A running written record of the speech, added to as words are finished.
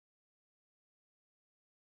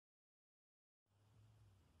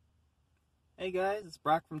Hey guys, it's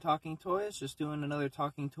Brock from Talking Toys, just doing another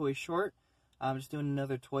Talking Toy short. I'm just doing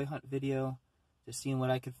another toy hunt video, just seeing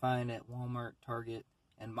what I could find at Walmart, Target,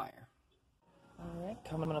 and Meijer. Alright,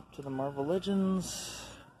 coming up to the Marvel Legends.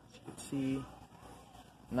 As you can see,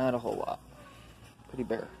 not a whole lot. Pretty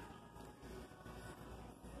bare.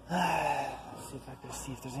 Let's see if I can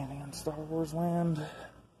see if there's anything on Star Wars land.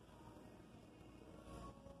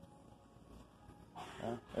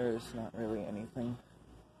 There's not really anything.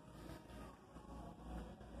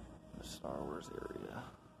 The Star Wars area.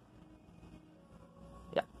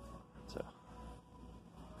 Yeah, so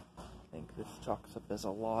I think this chalks up as a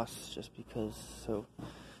loss just because so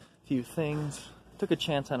few things. Took a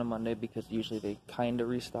chance on a Monday because usually they kind of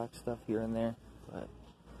restock stuff here and there, but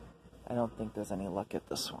I don't think there's any luck at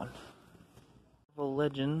this one. Marvel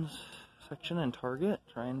Legends section in Target,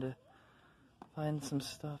 trying to find some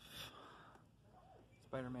stuff.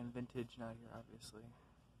 Spider-Man vintage not here, obviously,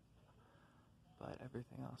 but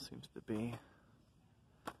everything else seems to be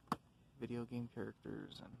video game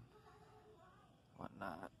characters and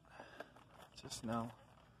whatnot. Just no.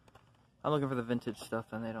 I'm looking for the vintage stuff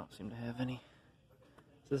and they don't seem to have any.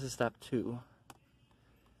 So this is stop 2.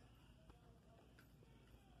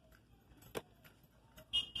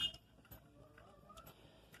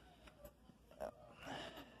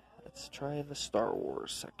 Let's try the Star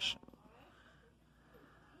Wars section.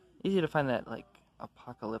 Easy to find that, like,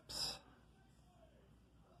 Apocalypse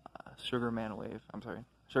Sugar Man wave from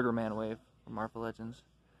Marvel Legends.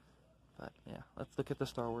 But yeah, let's look at the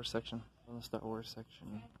Star Wars section. On the Star Wars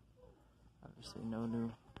section, obviously no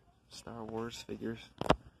new Star Wars figures.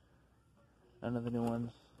 None of the new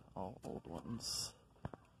ones, all old ones.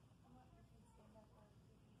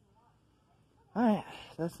 Alright,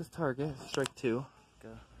 that's the Target, strike 2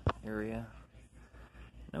 area.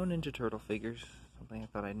 No Ninja Turtle figures, something I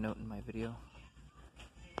thought I'd note in my video.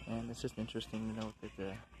 And it's just interesting to note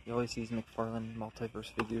that you always see these McFarlane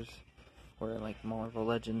multiverse figures, where like Marvel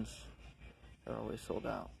Legends, they're always sold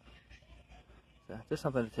out. So just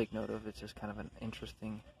something to take note of. It's just kind of an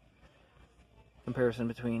interesting comparison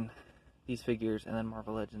between these figures and then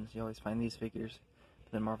Marvel Legends. You always find these figures,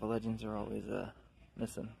 but then Marvel Legends are always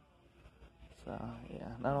missing. So yeah,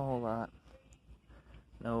 not a whole lot.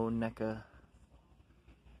 No NECA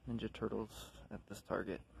Ninja Turtles at this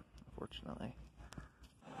Target, unfortunately.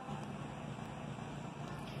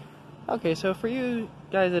 Okay, so for you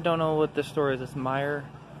guys that don't know what this store is, it's Meijer.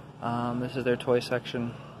 This is their toy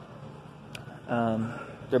section.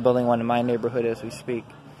 They're building one in my neighborhood as we speak.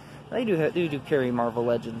 They do carry Marvel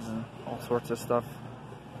Legends and all sorts of stuff.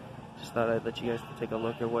 Just thought I'd let you guys take a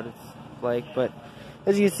look at what it's like. But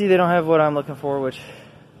as you can see, they don't have what I'm looking for, which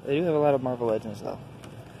they do have a lot of Marvel Legends though.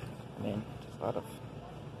 I mean, just a lot of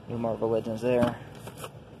new Marvel Legends there.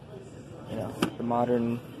 You know, the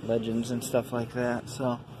modern Legends and stuff like that.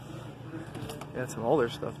 So, got some older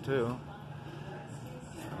stuff too.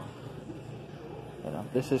 You know,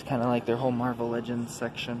 this is kind of like their whole Marvel Legends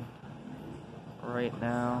section right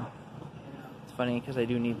now. It's funny because I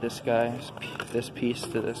do need this guy, this piece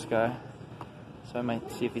to this guy. So I might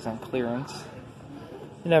see if he's on clearance.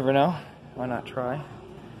 You never know. Why not try?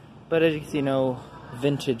 But as you can see, no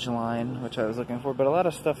vintage line, which I was looking for, but a lot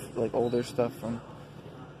of stuff, like older stuff from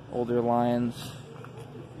older lines.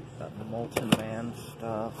 Got the Molten Man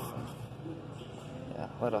stuff. Yeah,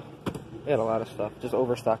 we had a lot of stuff. Just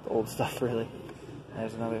overstocked old stuff, really.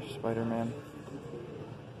 There's another Spider-Man.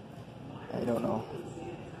 I don't know.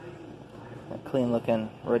 That clean looking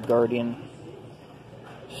Red Guardian.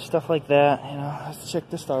 Stuff like that, you know. Let's check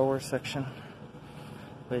the Star Wars section.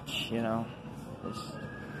 Which, you know, is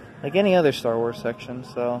like any other Star Wars section,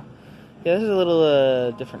 so yeah, this is a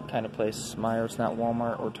little different kind of place. Meijer, it's not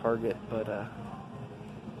Walmart or Target, but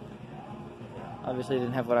obviously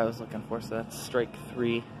didn't have what I was looking for, so that's strike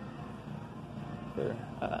 3 for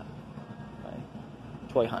my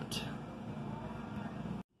toy hunt.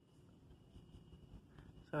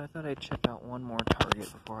 So I thought I'd check out one more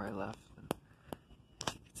Target before I left. And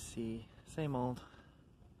as you can see, same old,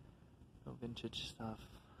 no vintage stuff.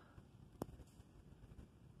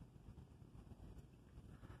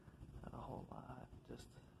 Just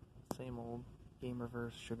same old Game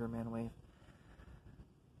Reverse Sugar Man wave.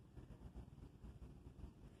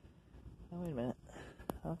 Oh, wait a minute.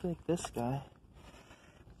 I'll take this guy.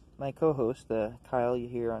 My co-host, Kyle, you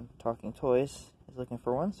hear on Talking Toys, is looking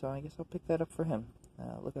for one, so I guess I'll pick that up for him.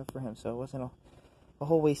 Look out for him. So it wasn't a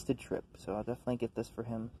whole wasted trip, so I'll definitely get this for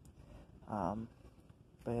him.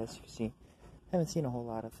 But as you see, I haven't seen a whole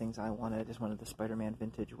lot of things I wanted. I just wanted the Spider-Man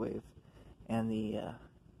vintage wave and the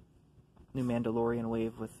new Mandalorian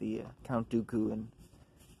wave with the Count Dooku and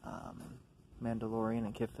Mandalorian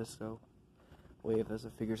and Kit Fisto wave as the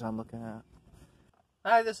figures I'm looking at.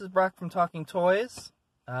 Hi, this is Brock from Talking Toys.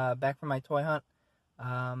 Back from my toy hunt.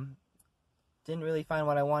 Didn't really find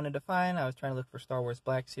what I wanted to find. I was trying to look for Star Wars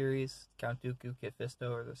Black Series, Count Dooku, Kit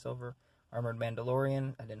Fisto, or the Silver Armored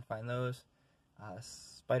Mandalorian. I didn't find those.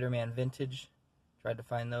 Spider-Man Vintage. Tried to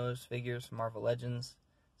find those figures from Marvel Legends.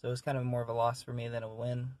 So it was kind of more of a loss for me than a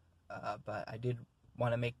win. But I did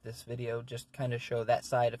want to make this video just kind of show that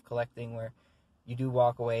side of collecting where you do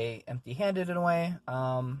walk away empty-handed in a way.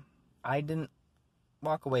 I didn't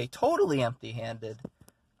walk away totally empty-handed.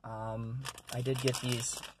 I did get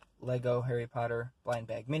these Lego Harry Potter blind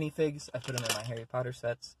bag minifigs. I put them in my Harry Potter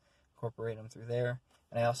sets, incorporate them through there.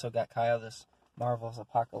 And I also got Kyle this Marvel's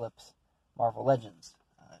Apocalypse Marvel Legends.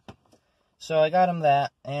 So I got him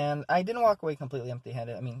that, and I didn't walk away completely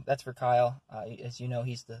empty-handed. I mean, that's for Kyle. As you know,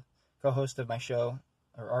 he's the co-host of my show,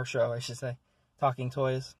 or our show, I should say, Talking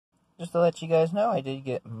Toys. Just to let you guys know, I did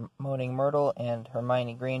get Moaning Myrtle and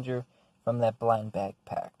Hermione Granger from that blind bag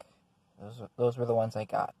pack. Those were the ones I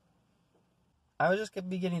got. I was just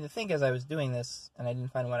beginning to think as I was doing this, and I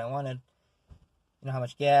didn't find what I wanted, you know, how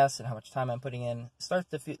much gas and how much time I'm putting in.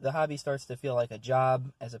 The hobby starts to feel like a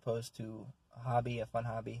job as opposed to a hobby, a fun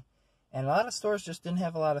hobby. And a lot of stores just didn't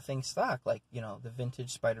have a lot of things stocked, like, you know, the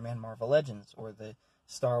vintage Spider-Man Marvel Legends, or the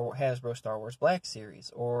Hasbro Star Wars Black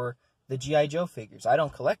Series, or the G.I. Joe figures. I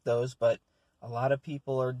don't collect those, but a lot of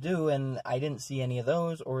people are due, and I didn't see any of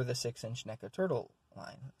those, or the 6-inch NECA Turtle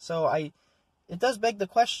line. So it does beg the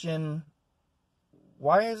question,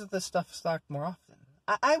 why isn't this stuff stocked more often?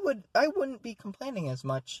 I wouldn't be complaining as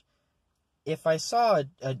much if I saw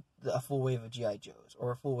a full wave of G.I. Joes,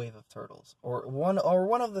 or a full wave of Turtles, or one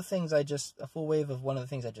of the things a full wave of one of the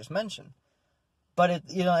things I just mentioned. But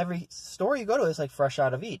every store you go to is like fresh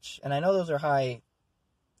out of each, and I know those are high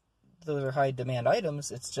demand items.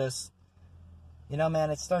 It's just, man,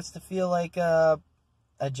 it starts to feel like a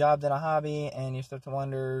job than a hobby, and you start to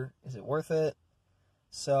wonder, is it worth it?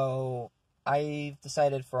 So I've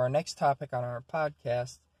decided for our next topic on our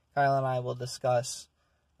podcast, Kyle and I will discuss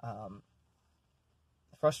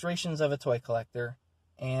frustrations of a toy collector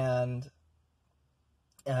and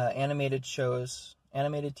animated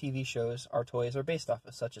TV shows our toys are based off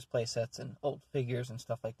of, such as play sets and old figures and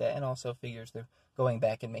stuff like that, and also figures they're going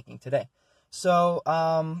back and making today. So,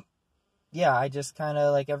 yeah, I just kind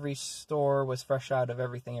of, like, every store was fresh out of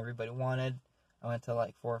everything everybody wanted. I went to,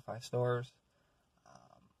 like, 4 or 5 stores.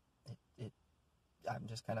 I'm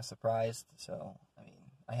just kind of surprised. So, I mean,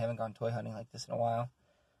 I haven't gone toy hunting like this in a while.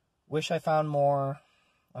 Wish I found more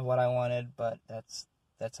of what I wanted, but that's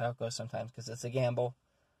how it goes sometimes, because it's a gamble.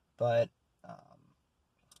 But,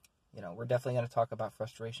 we're definitely going to talk about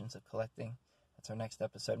frustrations of collecting. That's our next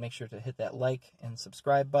episode. Make sure to hit that like and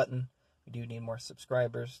subscribe button. We do need more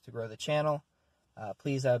subscribers to grow the channel.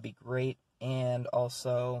 Please, that would be great. And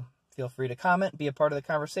also, feel free to comment, be a part of the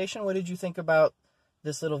conversation. What did you think about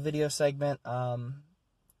this little video segment?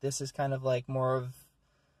 This is kind of like more of,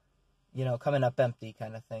 coming up empty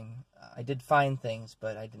kind of thing. I did find things,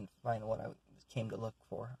 but I didn't find what I came to look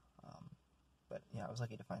for. But, I was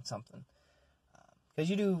lucky to find something. Because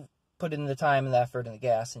you do put in the time and the effort and the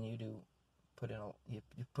gas, and you do you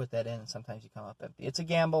put that in, and sometimes you come up empty. It's a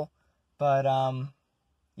gamble, but,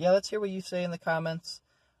 yeah, let's hear what you say in the comments.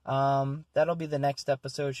 That'll be the next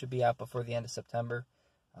episode. Should be out before the end of September.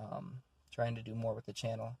 Trying to do more with the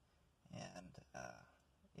channel, and,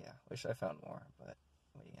 yeah, wish I found more, but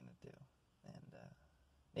what are you going to do? And,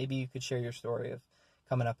 maybe you could share your story of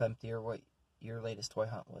coming up empty, or what your latest toy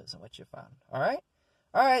hunt was and what you found. All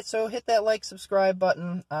right, so hit that like, subscribe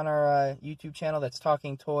button on our YouTube channel. That's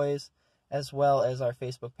Talking Toys, as well as our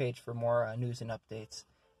Facebook page for more news and updates.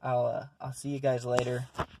 I'll see you guys later.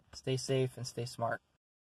 Stay safe and stay smart.